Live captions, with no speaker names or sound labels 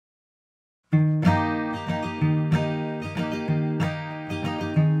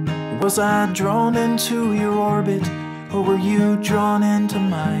Was I drawn into your orbit, or were you drawn into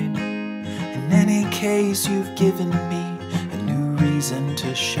mine? In any case, you've given me a new reason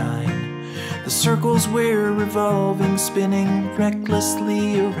to shine. The circles we're revolving, spinning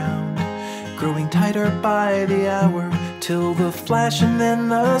recklessly around, growing tighter by the hour, till the flash and then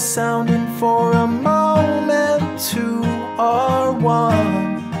the sound, and for a moment two are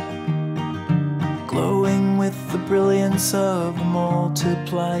one, glowing with the brilliance of a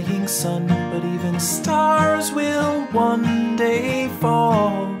multiplying sun. But even stars will one day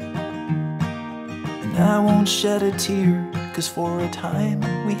fall, and I won't shed a tear, 'cause for a time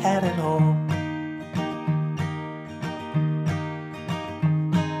we had it all.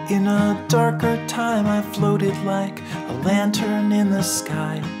 In a darker time I floated like a lantern in the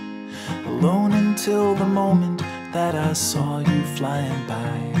sky, alone until the moment that I saw you flying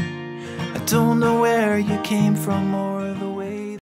by. I don't know where you came from or the